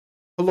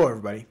Hello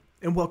everybody,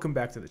 and welcome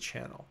back to the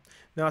channel.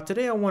 Now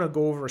today I want to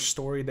go over a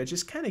story that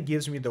just kind of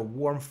gives me the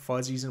warm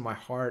fuzzies in my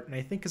heart, and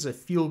I think is a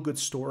feel-good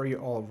story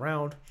all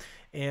around.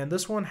 And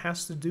this one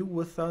has to do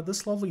with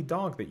this lovely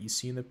dog that you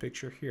see in the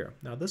picture here.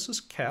 Now this is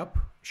Kep.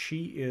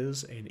 She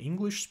is an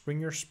English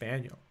Springer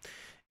Spaniel.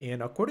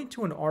 And according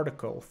to an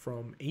article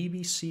from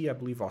ABC, I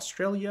believe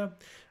Australia,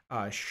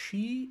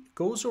 she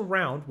goes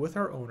around with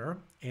her owner,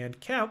 and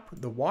Kep,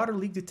 the water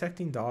leak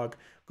detecting dog,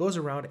 goes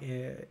around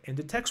and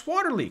detects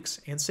water leaks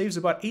and saves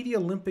about 80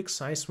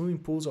 Olympic-sized swimming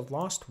pools of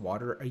lost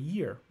water a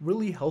year,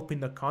 really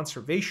helping the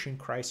conservation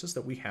crisis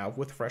that we have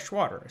with fresh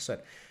water. I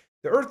said,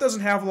 the earth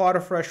doesn't have a lot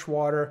of fresh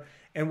water,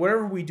 and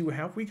whatever we do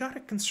have, we gotta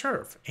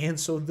conserve. And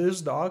so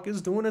this dog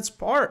is doing its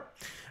part,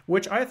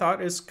 which I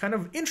thought is kind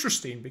of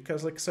interesting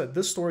because, like I said,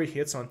 this story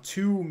hits on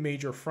two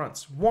major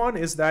fronts. One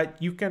is that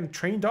you can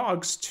train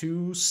dogs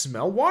to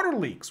smell water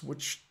leaks,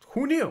 which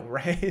who knew,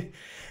 right?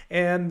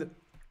 And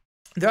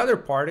the other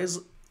part is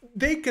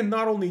they can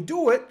not only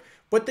do it,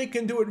 but they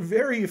can do it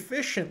very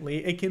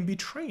efficiently and can be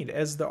trained,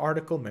 as the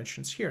article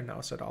mentions here. Now,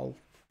 I said I'll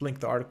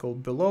link the article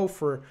below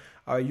for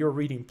your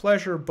reading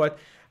pleasure, but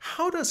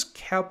how does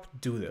Kep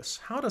do this?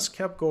 How does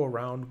Kep go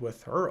around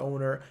with her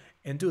owner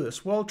and do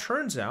this? Well, it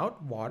turns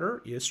out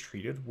water is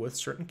treated with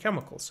certain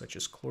chemicals, such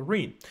as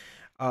chlorine.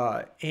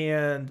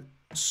 And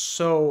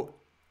so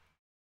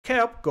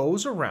Kep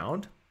goes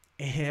around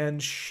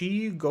and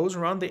she goes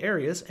around the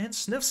areas and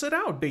sniffs it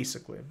out,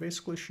 basically.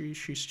 Basically,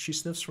 she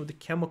sniffs for the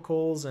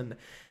chemicals and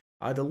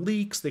the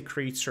leaks. They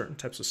create certain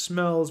types of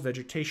smells,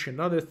 vegetation,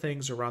 other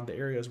things around the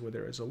areas where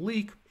there is a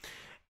leak.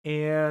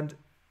 And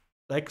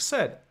like I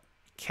said,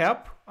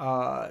 Kep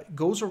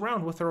goes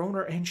around with her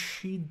owner and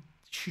she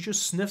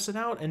just sniffs it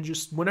out, and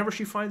just whenever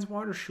she finds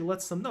water, she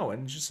lets them know.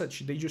 And just said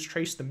they just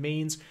trace the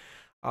mains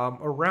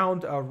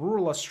around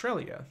rural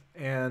Australia.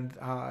 And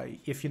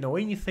if you know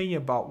anything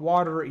about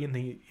water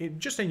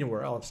just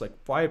anywhere else,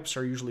 like pipes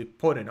are usually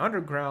put in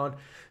underground.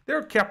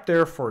 They're kept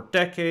there for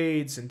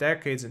decades and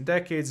decades and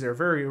decades. They're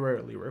very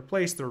rarely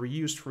replaced. They're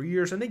reused for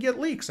years, and they get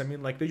leaks. I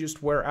mean, like, they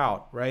just wear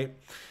out, right?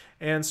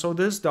 And so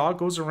this dog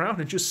goes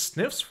around and just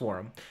sniffs for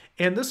them.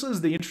 And this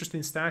is the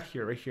interesting stat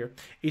here, right here.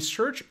 A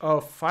search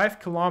of 5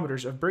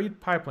 kilometers of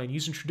buried pipeline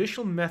using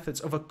traditional methods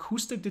of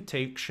acoustic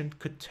detection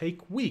could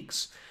take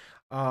weeks.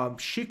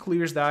 She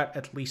clears that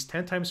at least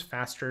 10 times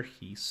faster,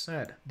 he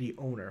said, the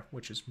owner,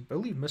 which is, I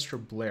believe, Mr.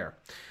 Blair,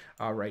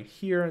 right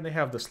here. And they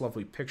have this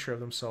lovely picture of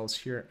themselves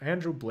here,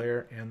 Andrew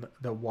Blair and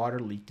the water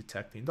leak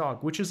detecting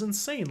dog, which is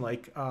insane.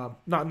 Like,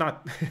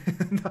 not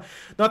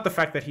the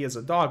fact that he is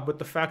a dog, but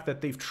the fact that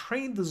they've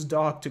trained this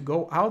dog to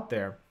go out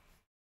there.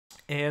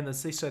 And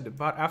as they said,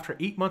 about after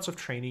 8 months of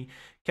training,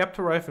 Kep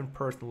arrived in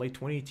Perth in late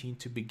 2018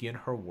 to begin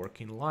her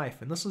working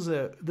life. And this is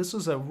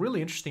a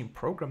really interesting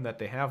program that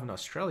they have in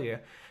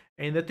Australia,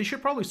 and that they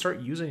should probably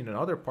start using in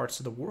other parts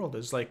of the world.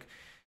 Is like,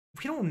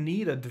 we don't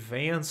need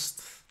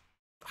advanced,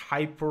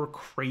 hyper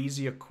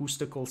crazy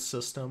acoustical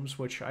systems,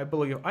 which I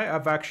believe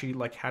I've actually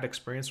like had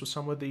experience with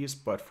some of these,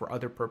 but for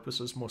other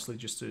purposes, mostly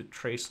just to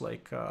trace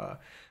like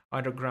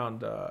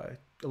underground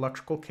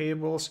electrical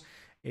cables.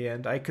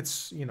 And I could,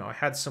 I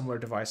had similar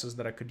devices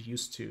that I could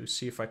use to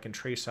see if I can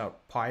trace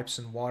out pipes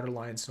and water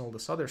lines and all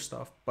this other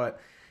stuff. But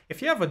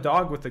if you have a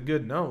dog with a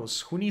good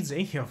nose, who needs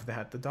any of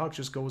that? The dog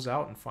just goes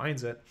out and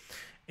finds it.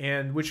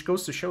 And which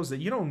goes to shows that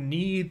you don't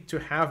need to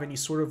have any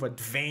sort of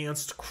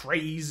advanced,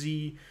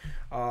 crazy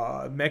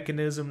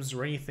mechanisms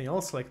or anything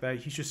else like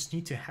that. You just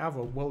need to have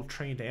a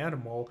well-trained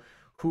animal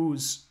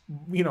whose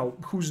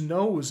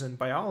nose and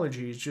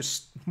biology is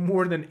just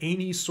more than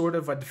any sort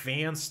of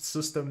advanced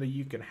system that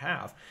you can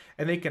have.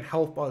 And they can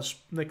help us.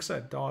 Like I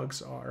said,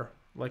 dogs are,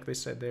 like they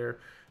said, they're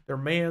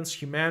man's,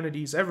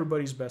 humanity's,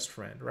 everybody's best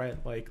friend, right?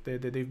 Like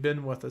they've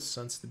been with us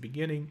since the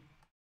beginning.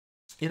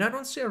 And I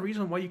don't see a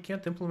reason why you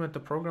can't implement a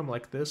program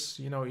like this,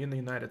 in the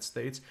United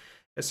States.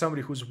 As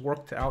somebody who's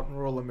worked out in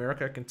rural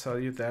America, I can tell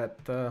you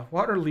that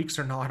water leaks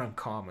are not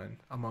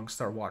uncommon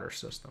amongst our water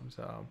systems.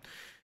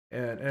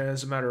 And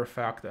as a matter of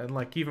fact, and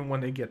like even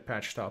when they get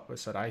patched up, I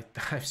said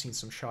I've seen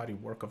some shoddy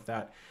work of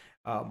that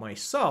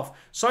myself.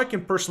 So I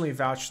can personally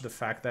vouch to the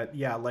fact that,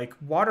 yeah, like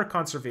water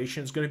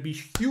conservation is going to be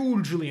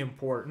hugely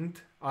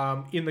important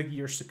in the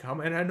years to come.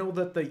 And I know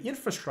that the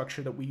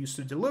infrastructure that we use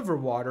to deliver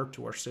water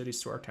to our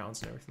cities, to our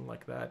towns, and everything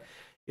like that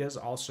is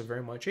also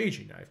very much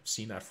aging. I've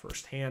seen that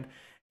firsthand.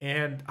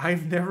 And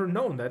I've never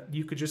known that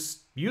you could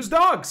just use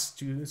dogs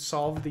to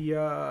solve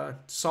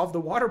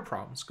the water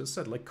problems. Because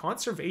I said, like,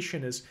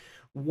 conservation is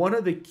one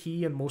of the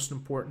key and most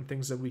important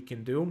things that we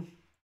can do.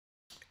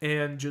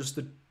 And just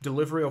the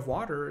delivery of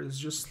water is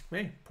just,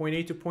 hey, point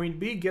A to point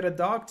B, get a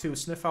dog to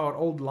sniff out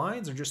old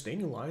lines or just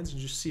any lines and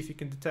just see if you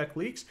can detect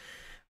leaks.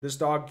 This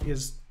dog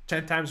is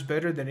 10 times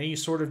better than any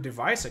sort of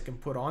device I can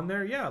put on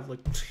there. Yeah, like,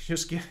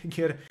 just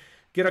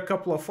get a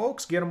couple of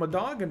folks, get them a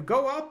dog, and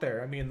go out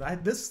there. I mean,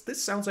 this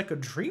sounds like a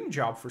dream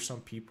job for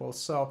some people.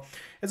 So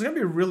it's going to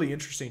be really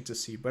interesting to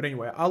see. But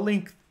anyway, I'll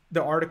link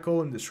the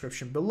article in the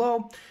description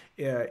below.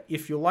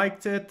 If you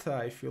liked it,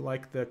 if you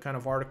like the kind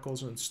of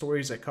articles and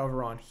stories I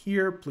cover on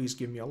here, please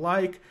give me a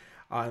like.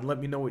 and let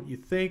me know what you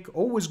think.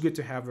 Always good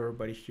to have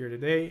everybody here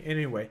today.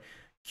 Anyway,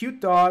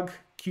 cute dog,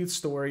 cute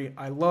story.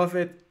 I love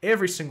it.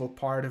 Every single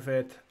part of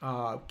it.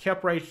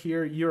 Kept right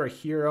here. You're a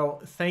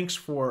hero. Thanks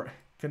for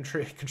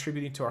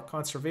contributing to our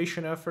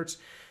conservation efforts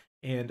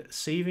and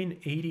saving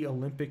 80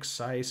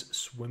 Olympic-size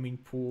swimming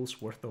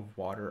pools worth of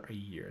water a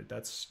year.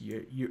 That's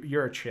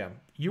you're a champ.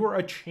 You are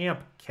a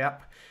champ,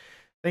 Kep.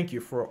 Thank you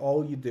for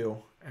all you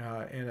do,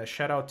 and a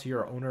shout out to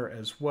your owner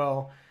as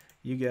well.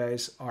 You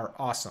guys are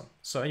awesome.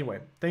 So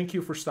anyway, thank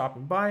you for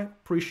stopping by.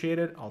 Appreciate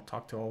it. I'll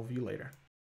talk to all of you later.